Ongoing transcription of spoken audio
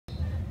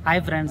Hi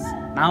friends,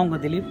 நான் உங்க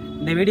திலீப்.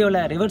 இந்த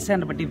வீடியோல ரிவர்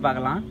சாண்ட் பத்தி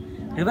பார்க்கலாம்.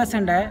 ரிவர்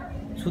சாண்டை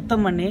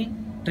சுத்தம் பண்ணி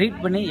ட்ரீட்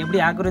பண்ணி எப்படி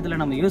ஆக்வேரியத்துல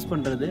நம்ம யூஸ்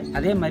பண்றது,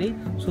 அதே மாதிரி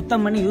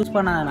சுத்தம் பண்ணி யூஸ்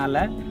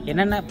பண்ணாதனால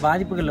என்னென்ன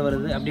பாதிப்புகள்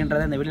வருது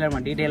அப்படின்றத இந்த வீடியோல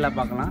நம்ம டீடைலா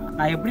பார்க்கலாம்.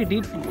 நான்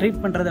எப்படி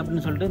ட்ரீட் பண்றது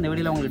அப்படினு சொல்லிட்டு இந்த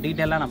வீடியோல உங்களுக்கு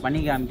டீடைலா நான்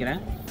பண்ணி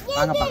காமிக்கிறேன்.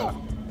 வாங்க பார்க்கலாம்.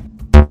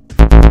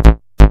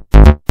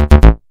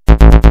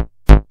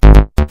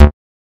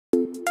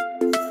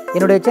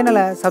 என்னோட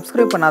சேனலை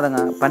சப்ஸ்கிரைப் பண்ணாதங்க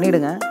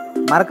பண்ணிடுங்க.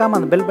 மறக்காமல்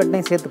அந்த பெல்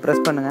பட்டனையும் சேர்த்து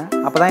ப்ரெஸ் பண்ணுங்கள்.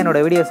 அப்போ தான்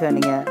என்னோடய வீடியோஸை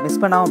நீங்கள் மிஸ்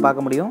பண்ணாமல்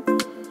பார்க்க முடியும்.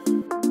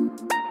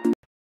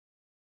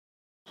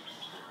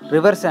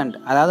 ரிவர் சாண்ட்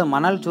அதாவது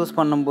மணல் சூஸ்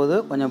பண்ணும்போது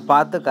கொஞ்சம்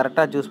பார்த்து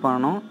கரெக்டாக சூஸ்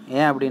பண்ணணும்.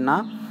 ஏன் அப்படின்னா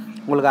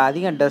உங்களுக்கு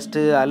அதிகம்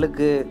டஸ்ட்டு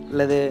அழுக்கு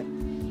அல்லது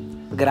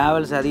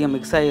கிராவல்ஸ் அதிகம்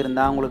மிக்ஸ்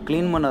ஆகியிருந்தால் உங்களுக்கு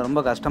க்ளீன் பண்ண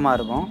ரொம்ப கஷ்டமாக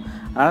இருக்கும்.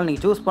 அதனால்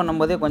நீங்கள் சூஸ்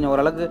பண்ணும்போதே கொஞ்சம்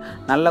ஓரளவுக்கு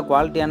நல்ல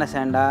குவாலிட்டியான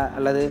சேண்டாக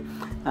அல்லது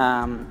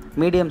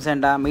மீடியம்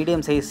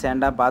சைஸ்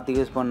சேண்டாக பார்த்து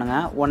யூஸ்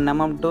பண்ணுங்கள். 1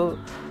 mm to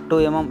 2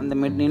 mm இந்த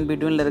இன்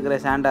பிட்வீனில் இருக்கிற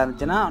சேண்டாக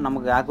இருந்துச்சுன்னா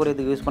நமக்கு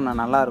ஆக்வேரியத்துக்கு யூஸ் பண்ண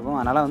நல்லாயிருக்கும்.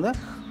 அதனால் வந்து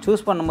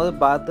சூஸ் பண்ணும்போது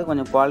பார்த்து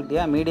கொஞ்சம்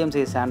குவாலிட்டியாக மீடியம்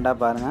சைஸ்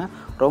சேண்டாக பாருங்கள்.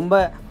 ரொம்ப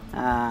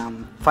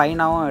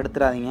ஃபைனாகவும்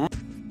எடுத்துடாதீங்க.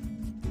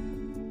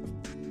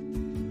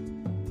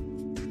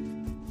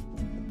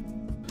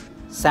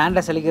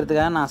 சேண்டை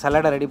செழிக்கிறதுக்காக நான்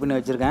சலாடை ரெடி பண்ணி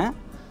வச்சுருக்கேன்.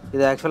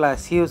 இது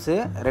ஆக்சுவலாக சியூஸு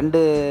 2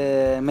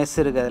 மெஸ்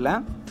இருக்குது. அதில்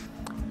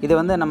இது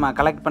வந்து நம்ம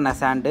கலெக்ட் பண்ண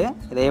சாண்டு.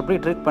 இதை எப்படி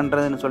ட்ரீட்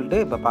பண்ணுறதுன்னு சொல்லிட்டு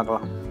இப்போ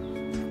பார்க்கலாம்.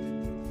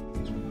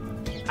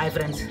 ஹாய்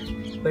ஃப்ரெண்ட்ஸ்,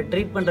 இப்போ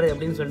ட்ரீட் பண்ணுறது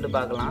எப்படின்னு சொல்லிட்டு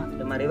பார்க்கலாம்.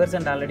 நம்ம ரிவர்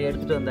சாண்ட் ஆல்ரெடி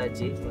எடுத்துகிட்டு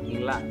வந்தாச்சு,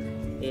 ஓகேங்களா?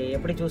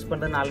 எப்படி சூஸ்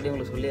பண்ணுறதுன்னு ஆல்ரெடி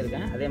உங்களுக்கு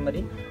சொல்லியிருக்கேன். அதே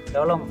மாதிரி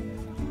எவ்வளோ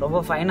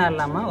ரொம்ப ஃபைனாக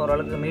இல்லாமல்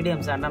ஓரளவுக்கு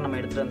மீடியம் சாண்டாக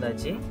நம்ம எடுத்துகிட்டு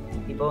வந்தாச்சு.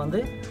 இப்போ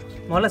வந்து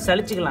முதல்ல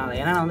சளிச்சிக்கலாம்.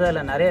 ஏன்னா வந்து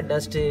அதில் நிறைய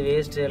டஸ்ட்டு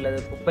வேஸ்ட்டு அல்லது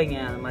குப்பைங்க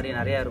அந்த மாதிரி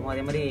நிறையா இருக்கும்.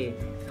 அதே மாதிரி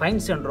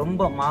ஃபைன் சாண்ட்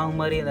ரொம்ப மாவு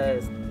மாதிரி இந்த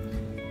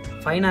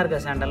ஃபைனாக இருக்க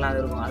சாண்டெல்லாம் அது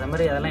இருக்கும். அதே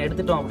மாதிரி அதெல்லாம்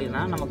எடுத்துட்டோம்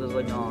அப்படின்னா நமக்கு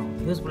கொஞ்சம்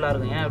யூஸ்ஃபுல்லாக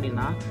இருக்கும். ஏன்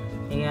அப்படின்னா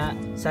நீங்கள்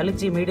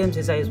சளிச்சு மீடியம்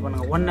சைஸாக யூஸ்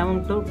பண்ணுங்கள். 1 mm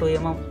to 2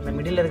 mm இந்த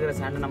மிடில் இருக்கிற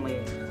சாண்டை நம்ம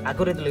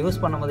அக்வேரியத்தில்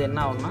யூஸ் பண்ணும்போது என்ன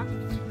ஆகும்னா,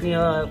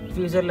 நீங்கள்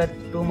ஃப்யூச்சரில்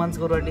 2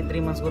 monthsக்கு ஒரு வாட்டி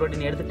 3 monthsக்கு ஒரு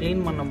வாட்டி எடுத்து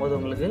க்ளீன் பண்ணும்போது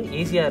உங்களுக்கு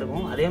ஈஸியாக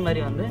இருக்கும். அதே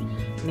மாதிரி வந்து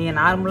நீங்கள்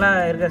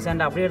நார்மலாக இருக்கிற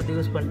சாண்டை அப்படியே எடுத்து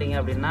யூஸ் பண்ணிட்டீங்க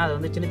அப்படின்னா அது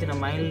வந்து சின்ன சின்ன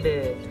மைல்டு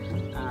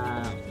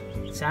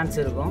சாண்ட்ஸ்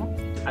இருக்கும்.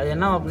 அது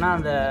என்ன அப்படின்னா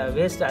அந்த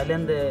வேஸ்ட்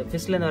அதுலேருந்து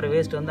ஃபிஷ்லேருந்து வர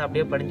வேஸ்ட் வந்து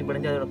அப்படியே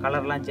படிஞ்சு அதோட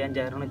கலர்லாம் சேஞ்ச்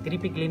ஆகிடும்.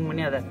 திருப்பி க்ளீன்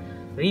பண்ணி அதை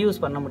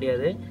ரீயூஸ் பண்ண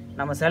முடியாது.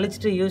 நம்ம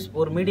சளிச்சிட்டு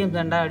ஒரு மீடியம்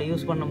சாண்டாக அப்படி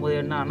யூஸ் பண்ணும்போது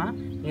என்னன்னா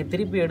நீங்கள்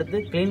திருப்பி எடுத்து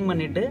க்ளீன்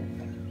பண்ணிவிட்டு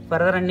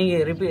ஃபர்தராக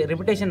நீங்கள்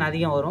ரிப்பிட்டேஷன்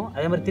அதிகம் வரும்.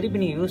 அதே மாதிரி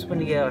திருப்பி நீங்கள் யூஸ்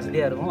பண்ணிக்க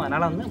வசதியாக இருக்கும்.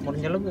 அதனால் வந்து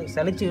முடிஞ்ச அளவுக்கு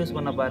சளிச்சு யூஸ்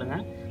பண்ண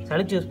பாருங்கள்.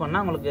 சளிச்சு யூஸ்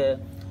பண்ணால் உங்களுக்கு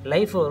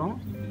லைஃப் வரும்.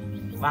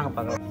 வாங்க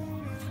பார்க்கலாம்.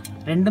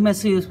 2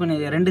 மெஸ் யூஸ்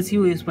பண்ணியிருக்கேன், 2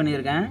 சியூ யூஸ்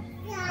பண்ணியிருக்கேன்.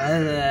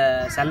 அதாவது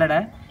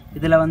சல்லடை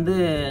இதில் வந்து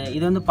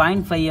இது வந்து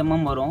 0.5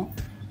 mm வரும்,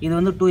 இது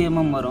வந்து 2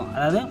 mm வரும்.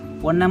 அதாவது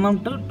 1 mm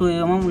to 2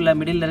 mm உள்ள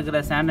மிடில் இருக்கிற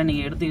சாண்டை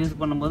நீங்கள் எடுத்து யூஸ்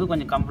பண்ணும்போது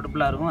கொஞ்சம்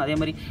கம்ஃபர்டபுளாக இருக்கும். அதே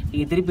மாதிரி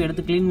நீங்கள் திருப்பி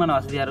எடுத்து க்ளீன் பண்ண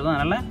வசதியாக இருக்கும்.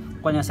 அதனால்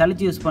கொஞ்சம்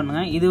சளிச்சு யூஸ்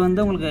பண்ணுங்கள். இது வந்து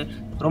உங்களுக்கு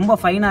ரொம்ப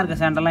ஃபைனாக இருக்க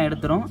சாண்டெல்லாம்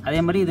எடுத்துரும். அதே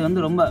மாதிரி இது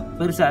வந்து ரொம்ப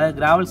பெருசாக அதாவது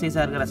கிராவல்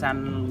சைஸாக இருக்கிற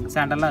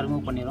சாண்டெல்லாம்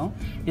ரிமூவ் பண்ணிடும்.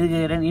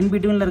 இதுக்கு இன்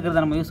பிட்வீனில்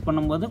இருக்கிறத நம்ம யூஸ்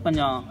பண்ணும்போது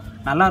கொஞ்சம்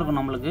நல்லாயிருக்கும்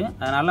நம்மளுக்கு.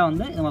 அதனால்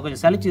வந்து நம்ம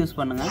கொஞ்சம் சளிச்சு யூஸ்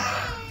பண்ணுங்கள்.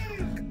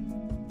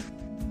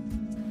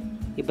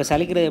 இப்போ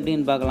சலிக்கிறது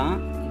எப்படின்னு பார்க்கலாம்.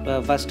 இப்போ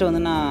ஃபஸ்ட்டு வந்து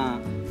நான்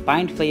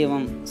 0.5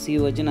 mm சியூ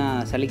வச்சு நான்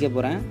சலிக்க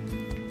போகிறேன்.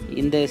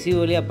 இந்த சியூ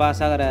வழியாக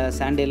பாஸ் ஆகிற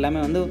சாண்டு எல்லாமே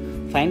வந்து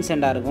ஃபைன்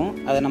சாண்டாக இருக்கும்.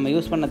 அதை நம்ம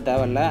யூஸ் பண்ண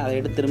தேவையில்லை, அதை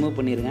எடுத்து ரிமூவ்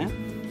பண்ணிடுங்க.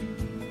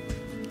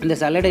 இந்த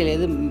சல்லடையில்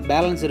எது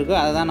பேலன்ஸ் இருக்கோ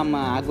அதை தான்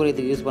நம்ம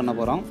ஆக்வேரியத்துக்கு யூஸ் பண்ண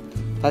போகிறோம்.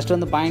 ஃபஸ்ட்டு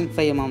வந்து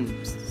 0.5 mm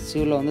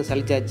சியூவில் வந்து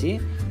சலிச்சாச்சு.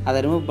 அதை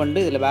ரிமூவ்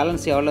பண்ணிட்டு இதில்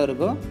பேலன்ஸ் எவ்வளோ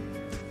இருக்கோ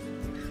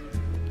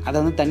அதை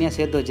வந்து தனியாக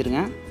சேர்த்து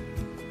வச்சுருங்க.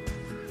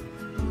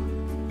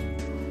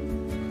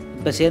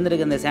 இப்போ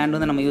சேர்ந்துருக்க இந்த சாண்ட்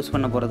வந்து நம்ம யூஸ்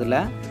பண்ண போகிறதில்ல.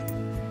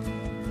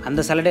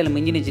 அந்த சல்லடையில்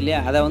மிஞ்சினுச்சு இல்லையா,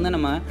 அதை வந்து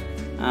நம்ம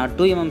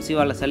 2 mm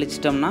சிவால்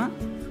சலிச்சிட்டோம்னா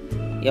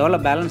எவ்வளோ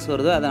பேலன்ஸ்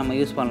வருதோ அதை நம்ம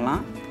யூஸ்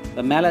பண்ணலாம்.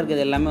 இப்போ மேலே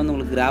இருக்கிறது எல்லாமே வந்து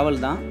உங்களுக்கு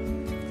கிராவல் தான்,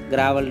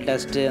 கிராவல்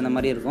டஸ்ட்டு அந்த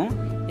மாதிரி இருக்கும்.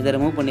 இதை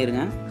ரிமூவ்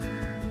பண்ணிடுங்க.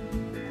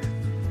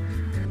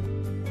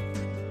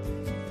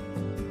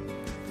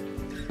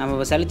 நம்ம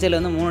இப்போ சலிச்சதில்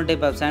வந்து 3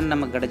 டைப் ஆஃப் சாண்ட்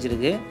நமக்கு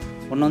கிடச்சிருக்கு.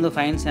 ஒன்று வந்து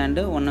ஃபைன்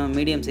சாண்டு, ஒன்று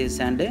மீடியம்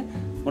சைஸ் சாண்டு,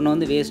 ஒன்று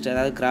வந்து வேஸ்ட்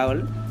அதாவது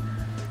கிராவல்.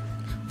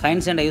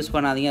 ஃபைன் சாண்டை யூஸ்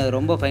பண்ணாதீங்க, அது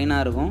ரொம்ப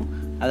ஃபைனாக இருக்கும்,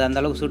 அது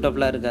அந்தளவுக்கு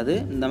சூட்டபுளாக இருக்காது.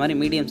 இந்த மாதிரி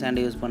மீடியம்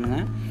சாண்டை யூஸ்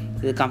பண்ணுங்கள்.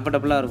 இது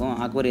கம்ஃபர்டபுளாக இருக்கும்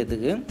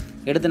ஆக்வேரியத்துக்கு.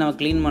 எடுத்து நம்ம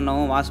க்ளீன்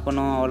பண்ணவும் வாஷ்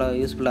பண்ணவும் அவ்வளோ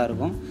யூஸ்ஃபுல்லாக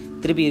இருக்கும்.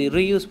 திருப்பி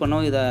ரீயூஸ்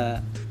பண்ணவும் இதை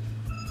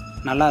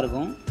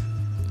நல்லாயிருக்கும்.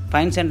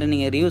 ஃபைன் சாண்டை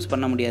நீங்கள் ரீயூஸ்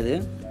பண்ண முடியாது.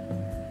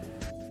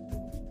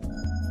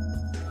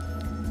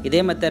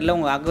 இதே மெத்தடில்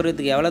உங்கள்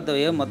ஆக்வேரியத்துக்கு எவ்வளோ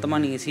தேவையோ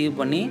மொத்தமாக நீங்கள் சீவ்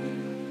பண்ணி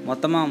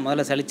மொத்தமாக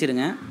முதல்ல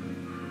சலிச்சிடுங்க.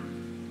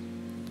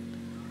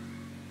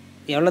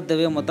 எவ்வளோ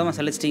தேவையோ மொத்தமாக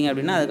சலிச்சிட்டிங்க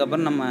அப்படின்னா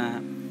அதுக்கப்புறம் நம்ம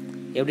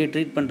எப்படி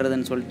ட்ரீட்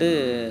பண்ணுறதுன்னு சொல்லிட்டு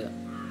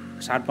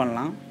ஸ்டார்ட்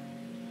பண்ணலாம்.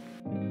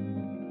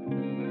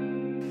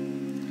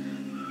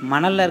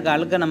 மணலில் இருக்க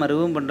அழுக்கை நம்ம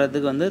ரிமூவ்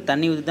பண்ணுறதுக்கு வந்து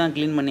தண்ணி ஊற்றி தான்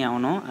க்ளீன் பண்ணி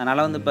ஆகணும்.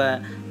 அதனால் வந்து இப்போ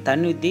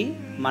தண்ணி ஊற்றி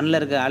மண்ணில்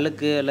இருக்க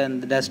அழுக்கு இல்லை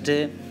இந்த டஸ்ட்டு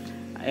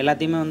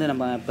எல்லாத்தையுமே வந்து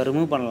நம்ம இப்போ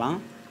ரிமூவ் பண்ணலாம்.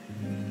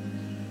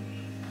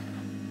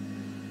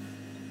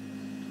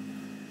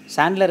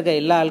 சாண்டில் இருக்க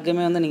எல்லா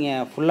அழுக்குமே வந்து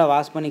நீங்கள் ஃபுல்லாக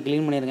வாஷ் பண்ணி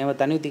க்ளீன் பண்ணிடுங்க. இப்போ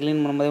தண்ணி ஊற்றி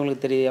க்ளீன் பண்ணும்போது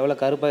உங்களுக்கு தெரியும் எவ்வளோ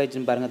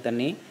கருப்பாகிடுச்சுன்னு பாருங்கள்.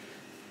 தண்ணி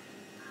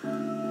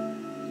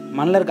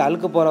மண்ணில் இருக்க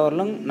அழுக்கு போகிற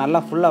வரலும் நல்லா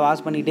ஃபுல்லாக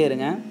வாஷ் பண்ணிக்கிட்டே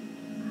இருங்க.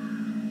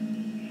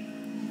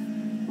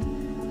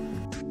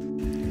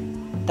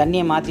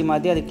 தண்ணியை மாற்றி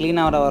மாற்றி அது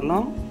க்ளீன் ஆகிற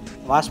வரலும்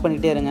வாஷ்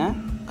பண்ணிகிட்டே இருங்க.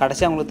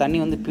 கடைசியாக உங்களுக்கு தண்ணி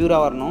வந்து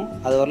பியூராக வரணும்,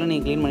 அது வரலும்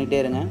நீங்கள் க்ளீன்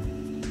பண்ணிகிட்டே இருங்க.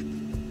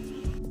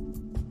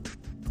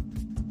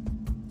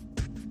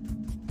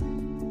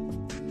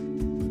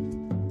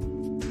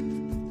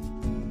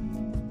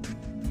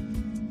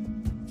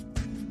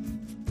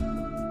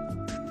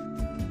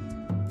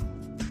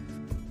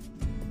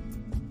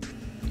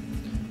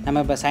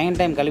 நம்ம இப்போ செகண்ட்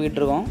டைம்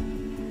கழுவிட்டுருக்கோம்.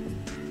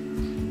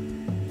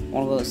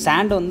 உங்களுக்கு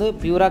சாண்ட் வந்து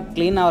பியூராக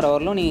க்ளீன் ஆகிற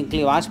வரலும்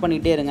நீங்கள் வாஷ்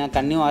பண்ணிகிட்டே இருங்க.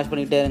 கண்ணியும் வாஷ்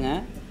பண்ணிகிட்டே இருங்க.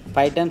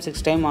 5 டைம்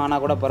 6 டைம்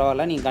ஆனால் கூட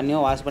பரவாயில்ல, நீங்கள்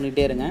கண்ணியும் வாஷ்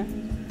பண்ணிகிட்டே இருங்க.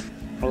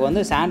 உங்களுக்கு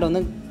வந்து சாண்ட்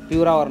வந்து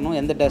பியூராக வரணும்,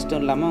 எந்த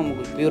டஸ்ட்டும் இல்லாமல்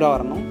உங்களுக்கு பியூராக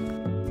வரணும்.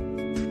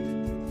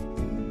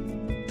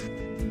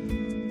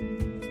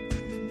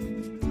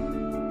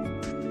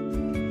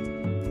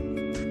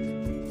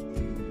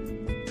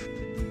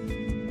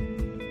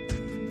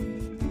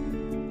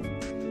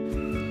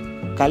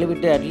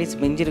 கழுவிட்டு அட்லீஸ்ட்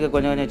மிஞ்சிருக்க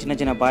கொஞ்சம் சின்ன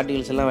சின்ன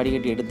பார்ட்டிகல்ஸ் எல்லாம்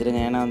வடிகட்டி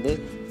எடுத்துருங்க. ஏன்னா வந்து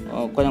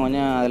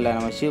கொஞ்சம் அதில்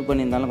நம்ம ஷீவ்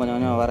பண்ணியிருந்தாலும்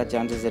கொஞ்சம் வர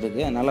சான்சஸ்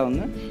இருக்குது. அதனால்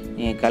வந்து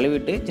நீங்கள்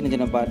கழுவிட்டு சின்ன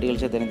சின்ன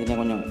பார்ட்டிகல்ஸை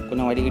தனித்தனியாக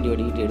கொஞ்சம்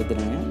வடிகட்டி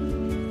எடுத்துருங்க.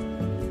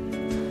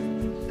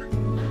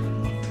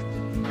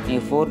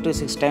 நீங்கள் 4 to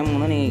 6 டைம்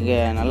வந்து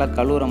நீங்கள் நல்லா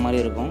கழுவுற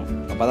மாதிரி இருக்கும்.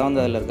 அப்போ தான்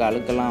வந்து அதில் இருக்க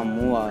அழுக்கெல்லாம்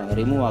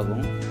ரிமூவ்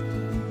ஆகும்.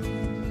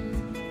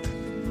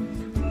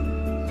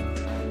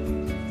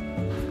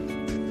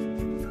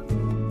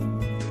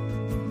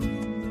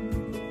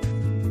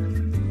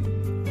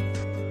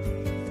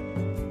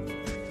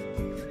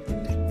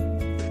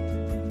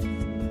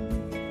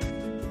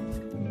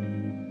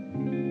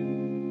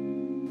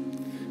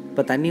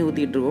 இப்போ தண்ணி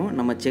ஊற்றிட்டுருக்கோம்,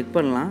 நம்ம செக்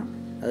பண்ணலாம்.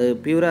 அது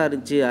பியூராக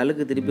இருந்துச்சு,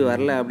 அழுக்கு திருப்பி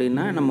வரல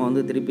அப்படின்னா நம்ம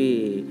வந்து திருப்பி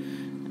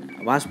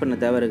வாஷ் பண்ண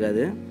தேவை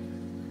இருக்காது.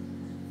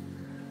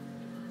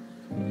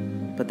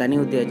 இப்போ தண்ணி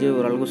ஊற்றியாச்சு,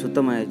 ஓரளவுக்கு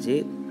சுத்தமாகிடுச்சு.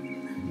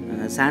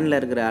 சாண்டில்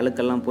இருக்கிற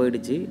அழுக்கெல்லாம்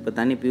போயிடுச்சு. இப்போ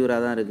தண்ணி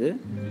பியூராக தான் இருக்குது.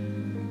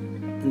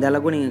 இந்த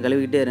அளவுக்கு நீங்கள்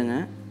கழுவிக்கிட்டே இருங்க,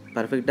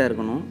 பர்ஃபெக்டாக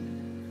இருக்கணும்.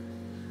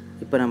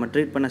 இப்போ நம்ம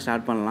ட்ரீட் பண்ண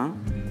ஸ்டார்ட் பண்ணலாம்.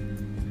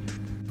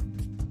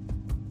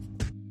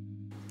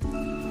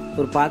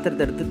 ஒரு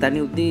பாத்திரத்தை எடுத்து தண்ணி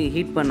ஊற்றி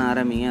ஹீட் பண்ண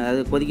ஆரம்பிங்க,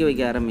 அதாவது கொதிக்க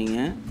வைக்க ஆரம்பிங்க.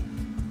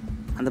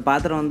 அந்த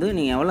பாத்திரம் வந்து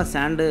நீங்கள் எவ்வளோ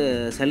சாண்டு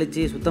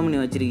சலித்து சுத்தம் பண்ணி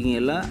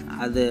வச்சுருக்கீங்களோ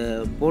அதை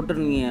போட்டு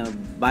நீங்கள்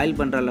பாயில்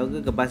பண்ணுற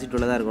அளவுக்கு கெப்பாசிட்டி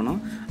உள்ளதாக இருக்கணும்.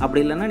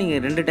 அப்படி இல்லைன்னா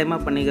நீங்கள் 2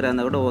 டைமாக பண்ணிக்கிற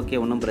இருந்தால் கூட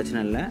ஓகே, ஒன்றும்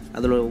பிரச்சனை இல்லை.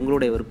 அதில்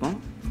உங்களுடைய விருப்பம்.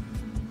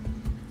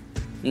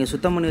 நீங்கள்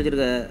சுத்தம் பண்ணி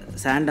வச்சுருக்க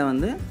சாண்டை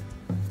வந்து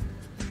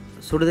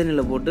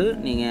சுடுதண்ணியில் போட்டு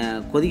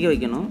நீங்கள் கொதிக்க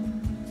வைக்கணும்.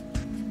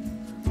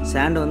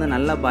 சாண்டை வந்து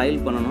நல்லா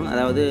பாயில் பண்ணணும்.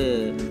 அதாவது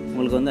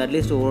உங்களுக்கு வந்து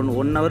அட்லீஸ்ட்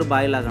 1 hour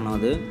பாயில் ஆகணும்.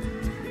 அது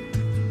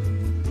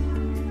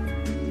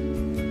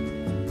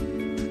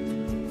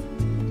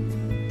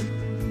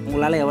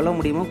உங்களால் எவ்வளோ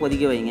முடியுமோ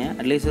கொதிக்க வைங்க.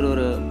 அட்லீஸ்ட்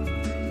ஒரு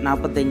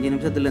 45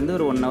 நிமிஷத்துலேருந்து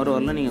ஒரு 1 hour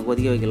வரலாம் நீங்கள்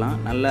கொதிக்க வைக்கலாம்.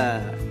 நல்ல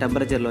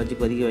டெம்பரேச்சரில்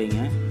வச்சு கொதிக்க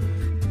வைங்க.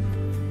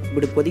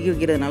 இப்படி கொதிக்க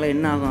வைக்கிறதுனால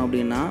என்ன ஆகும்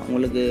அப்படின்னா,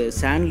 உங்களுக்கு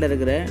சாண்டில்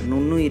இருக்கிற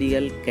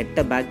நுண்ணுயிரிகள்,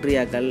 கெட்ட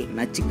பாக்டீரியாக்கள்,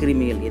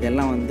 நச்சுக்கிருமிகள்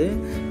இதெல்லாம் வந்து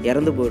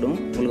இறந்து போயிடும்.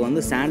 உங்களுக்கு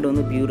வந்து சாண்ட்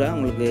வந்து பியூராக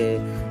உங்களுக்கு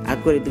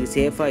அக்வேரியத்துக்கு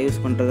சேஃபாக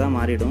யூஸ் பண்ணுறதா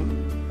மாறிடும்.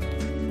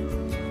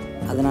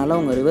 அதனால்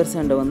உங்கள் ரிவர்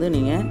சாண்டை வந்து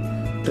நீங்கள்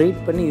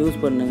ட்ரீட் பண்ணி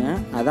யூஸ் பண்ணுங்கள்.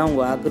 அதான்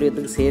உங்கள்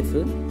அக்வேரியத்துக்கு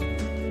சேஃபு.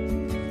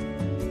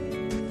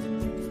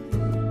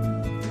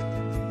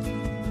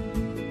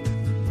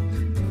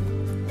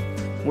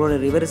 உங்களோட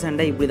ரிவர்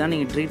சாண்டை இப்படி தான்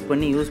நீங்கள் ட்ரீட்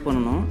பண்ணி யூஸ்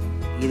பண்ணணும்.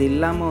 இது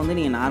இல்லாமல் வந்து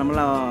நீங்கள்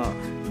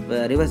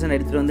நார்மலாக ரிவர் சாண்டை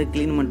எடுத்துகிட்டு வந்து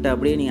க்ளீன் பண்ணிட்டு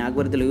அப்படியே நீங்கள்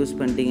அக்வேரியத்தில் யூஸ்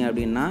பண்ணிட்டீங்க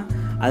அப்படின்னா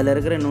அதில்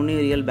இருக்கிற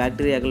நுண்ணுயிரிகள்,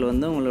 பாக்டீரியாக்கள்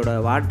வந்து உங்களோட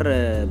வாட்டர்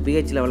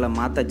pH லெவலில்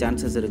மாற்ற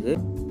சான்சஸ் இருக்குது.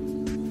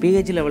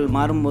 pH லெவல்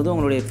மாறும்போது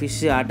உங்களுடைய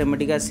ஃபிஷ்ஷு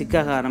ஆட்டோமேட்டிக்காக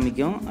சிக்காக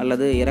ஆரம்பிக்கும்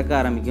அல்லது இறக்க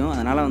ஆரம்பிக்கும்.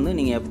 அதனால் வந்து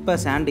நீங்கள் எப்போ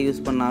சாண்டை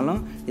யூஸ்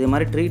பண்ணாலும் இது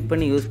மாதிரி ட்ரீட்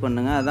பண்ணி யூஸ்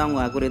பண்ணுங்கள். அதுதான்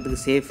உங்கள்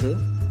அக்வேரியத்துக்கு சேஃபு.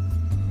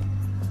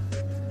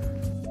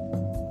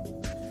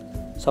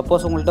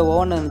 சப்போஸ் உங்கள்கிட்ட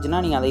ஓவன் இருந்துச்சுன்னா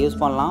நீங்கள் அதை யூஸ்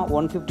பண்ணலாம்.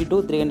 150 to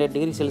 300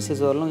 degree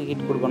Celsius வரலும்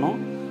ஹீட் கொடுக்கணும்.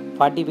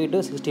 45 to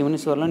 60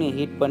 minutes வரலும் நீங்கள்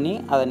ஹீட் பண்ணி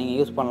அதை நீங்கள்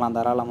யூஸ் பண்ணலாம்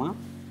தாராளமாக.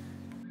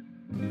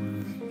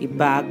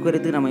 இப்போ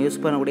அக்வேரியத்துக்கு நம்ம யூஸ்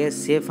பண்ணக்கூடிய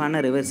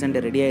சேஃபான ரிவர் சாண்ட்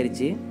ரெடி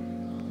ஆயிடுச்சு.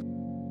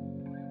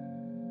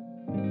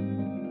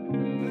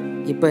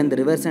 இப்போ இந்த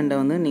ரிவர் சாண்டை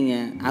வந்து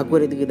நீங்கள்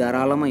அக்வேரியத்துக்கு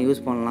தாராளமாக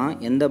யூஸ் பண்ணலாம்.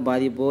 எந்த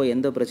பாதிப்போ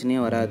எந்த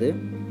பிரச்சனையும் வராது.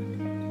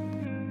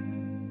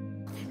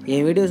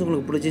 என் வீடியோஸ்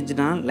உங்களுக்கு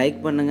பிடிச்சிருந்துச்சுன்னா லைக்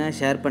பண்ணுங்கள்,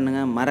 ஷேர்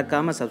பண்ணுங்கள்,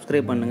 மறக்காமல்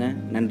சப்ஸ்கிரைப் பண்ணுங்கள்.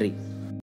 நன்றி.